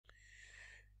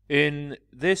In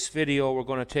this video, we're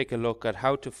going to take a look at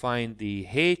how to find the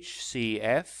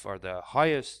HCF, or the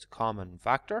highest common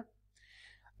factor,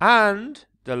 and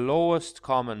the lowest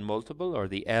common multiple, or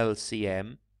the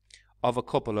LCM, of a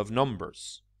couple of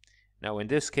numbers. Now in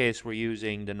this case we're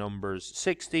using the numbers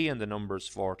 60 and the numbers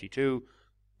 42,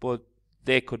 but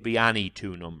they could be any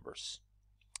two numbers.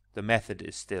 The method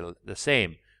is still the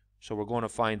same. So we're going to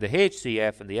find the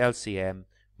HCF and the LCM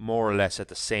more or less at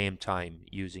the same time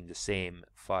using the same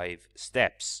 5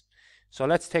 steps. So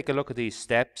let's take a look at these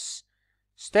steps.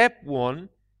 Step 1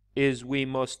 is we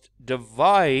must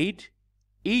divide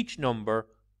each number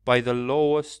by the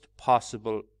lowest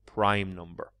possible prime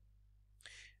number.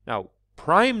 Now,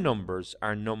 prime numbers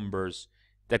are numbers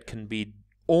that can be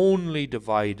only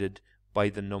divided by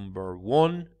the number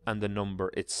 1 and the number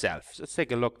itself. So let's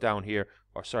take a look down here,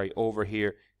 or sorry, over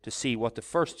here, to see what the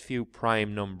first few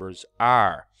prime numbers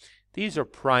are. These are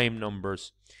prime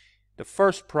numbers. The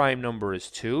first prime number is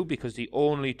 2, because the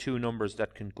only two numbers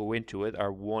that can go into it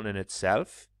are 1 and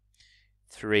itself.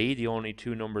 3, the only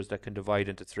two numbers that can divide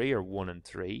into 3 are 1 and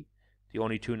 3. The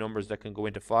only two numbers that can go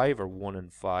into 5 are 1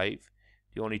 and 5.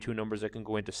 The only two numbers that can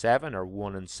go into 7 are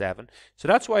 1 and 7. So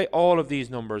that's why all of these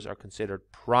numbers are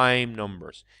considered prime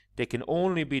numbers. They can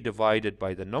only be divided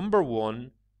by the number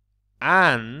 1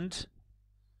 and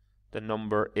the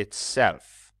number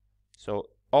itself. So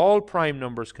all prime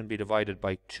numbers can be divided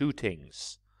by two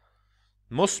things.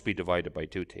 Must be divided by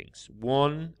two things.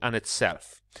 1 and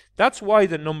itself. That's why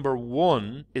the number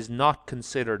 1 is not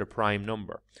considered a prime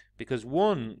number, because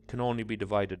 1 can only be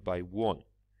divided by 1.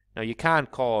 Now you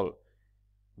can't call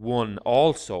 1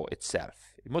 also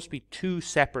itself. It must be two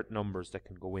separate numbers that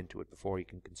can go into it before you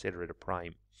can consider it a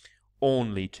prime.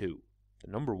 Only two.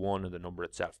 The number 1 and the number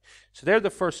itself. So they're the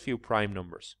first few prime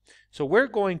numbers. So we're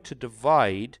going to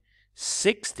divide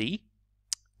 60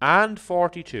 and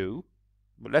 42,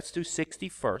 but let's do 60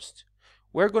 first.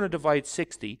 We're going to divide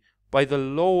 60 by the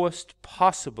lowest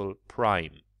possible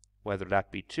prime, whether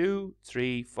that be 2,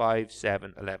 3, 5,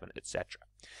 7, 11, etc.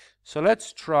 So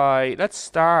let's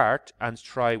start and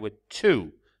try with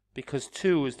 2, because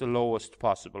 2 is the lowest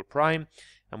possible prime.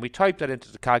 And we type that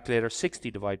into the calculator, 60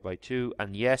 divided by 2,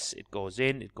 and yes, it goes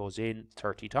in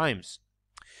 30 times.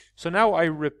 So now I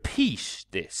repeat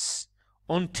this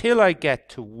until I get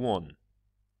to 1.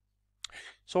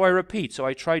 So I repeat, so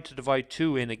I try to divide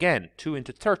 2 in again, 2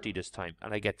 into 30 this time,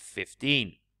 and I get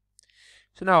 15.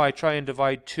 So now I try and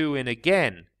divide 2 in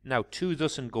again. Now 2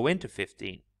 doesn't go into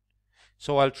 15.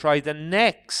 So I'll try the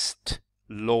next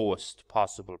lowest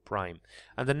possible prime.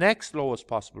 And the next lowest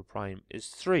possible prime is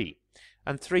 3.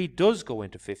 And 3 does go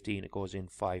into 15. It goes in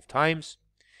 5 times.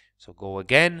 So go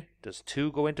again. Does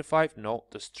 2 go into 5? No.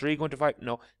 Does 3 go into 5?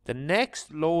 No. The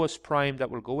next lowest prime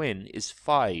that will go in is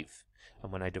 5.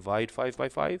 And when I divide 5 by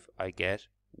 5, I get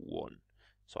 1.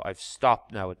 So I've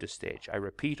stopped now at this stage. I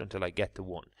repeat until I get to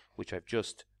 1, which I've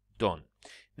just done.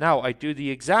 Now I do the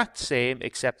exact same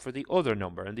except for the other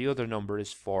number, and the other number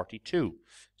is 42.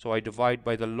 So I divide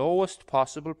by the lowest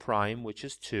possible prime, which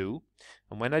is 2.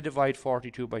 And when I divide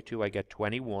 42 by 2, I get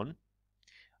 21.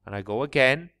 And I go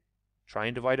again. Try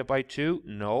and divide it by 2.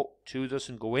 No, 2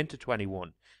 doesn't go into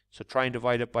 21. So try and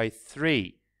divide it by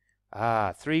 3.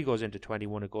 3 goes into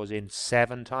 21. It goes in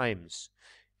 7 times.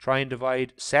 Try and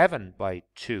divide 7 by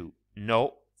 2.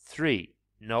 No. 3.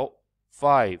 No.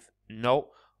 5. No.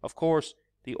 Of course,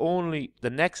 the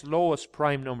next lowest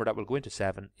prime number that will go into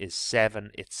 7 is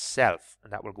 7 itself,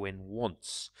 and that will go in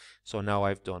once. So now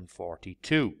I've done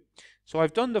 42. So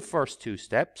I've done the first two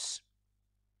steps.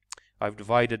 I've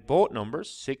divided both numbers,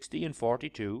 60 and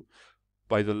 42,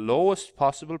 by the lowest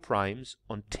possible primes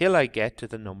until I get to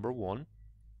the number 1.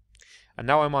 And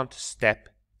now I'm on to step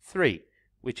 3,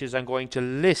 which is I'm going to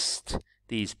list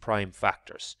these prime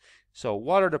factors. So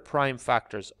what are the prime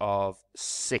factors of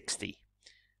 60?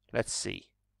 Let's see.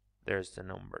 There's the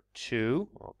number 2.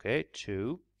 Okay,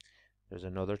 2. There's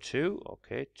another 2.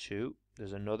 Okay, 2.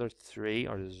 There's another 3,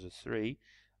 or there's a 3.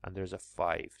 And there's a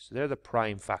 5. So they're the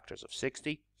prime factors of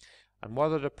 60. And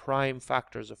what are the prime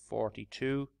factors of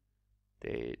 42?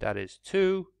 That is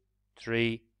 2,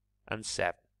 3, and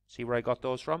 7. See where I got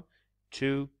those from?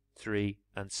 2, 3,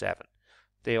 and 7.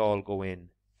 They all go in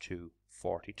to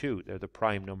 42. They're the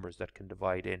prime numbers that can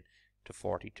divide in to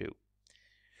 42.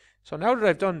 So now that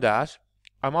I've done that,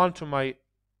 I'm on to my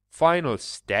final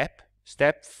step,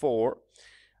 step 4,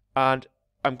 and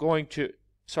I'm going to,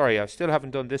 sorry, I still haven't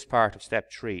done this part of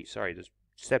step 3. Sorry,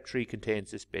 step 3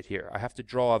 contains this bit here. I have to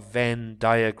draw a Venn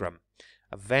diagram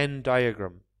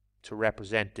to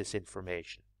represent this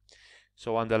information.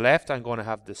 So on the left, I'm going to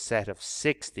have the set of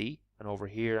 60, and over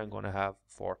here, I'm going to have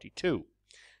 42.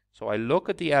 So I look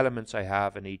at the elements I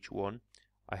have in each one.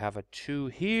 I have a 2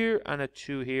 here and a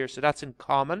 2 here, so that's in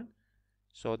common.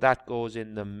 So that goes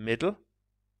in the middle.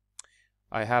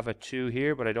 I have a 2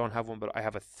 here, but I don't have one, but I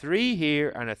have a 3 here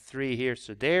and a 3 here,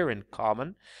 so they're in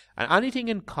common. And anything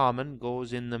in common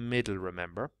goes in the middle,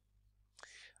 remember.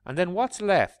 And then what's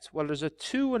left? Well, there's a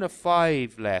 2 and a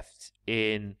 5 left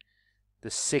in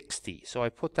the 60, so I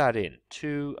put that in,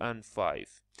 2 and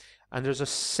 5. And there's a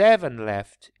 7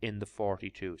 left in the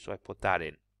 42, so I put that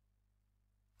in.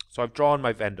 So I've drawn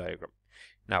my Venn diagram.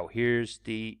 Now here's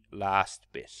the last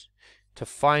bit. To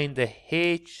find the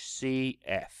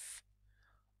HCF,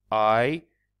 I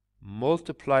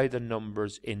multiply the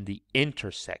numbers in the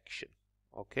intersection.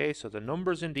 Okay, so the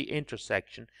numbers in the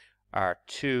intersection are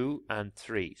 2 and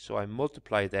 3. So I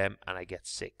multiply them and I get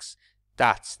 6.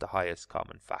 That's the highest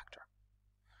common factor.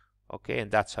 Okay,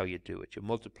 and that's how you do it. You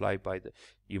multiply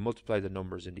the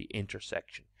numbers in the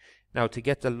intersection. Now to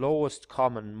get the lowest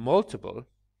common multiple,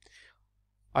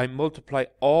 I multiply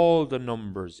all the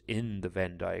numbers in the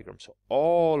Venn diagram. So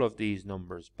all of these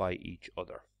numbers by each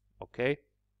other. Okay?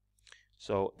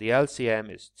 So the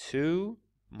LCM is 2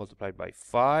 multiplied by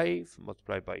 5,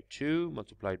 multiplied by 2,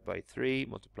 multiplied by 3,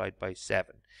 multiplied by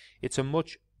 7. It's a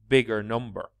much bigger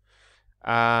number.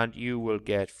 And you will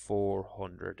get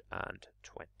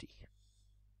 420.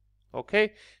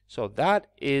 Okay, so that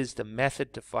is the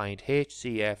method to find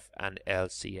HCF and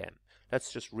LCM.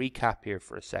 Let's just recap here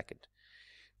for a second.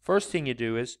 First thing you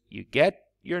do is you get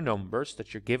your numbers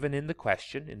that you're given in the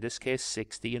question, in this case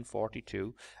 60 and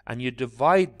 42, and you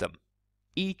divide them.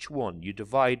 Each one you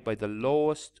divide by the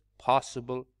lowest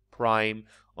possible prime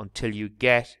until you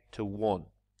get to 1.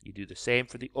 You do the same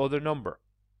for the other number.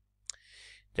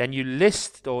 Then you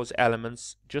list those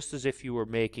elements just as if you were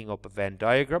making up a Venn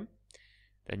diagram.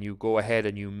 Then you go ahead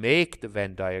and you make the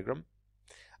Venn diagram.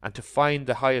 And to find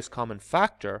the highest common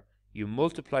factor, you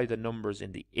multiply the numbers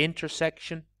in the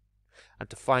intersection. And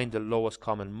to find the lowest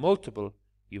common multiple,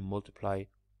 you multiply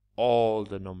all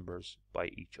the numbers by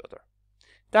each other.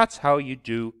 That's how you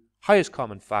do highest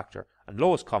common factor and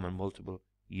lowest common multiple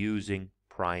using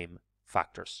prime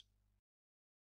factors.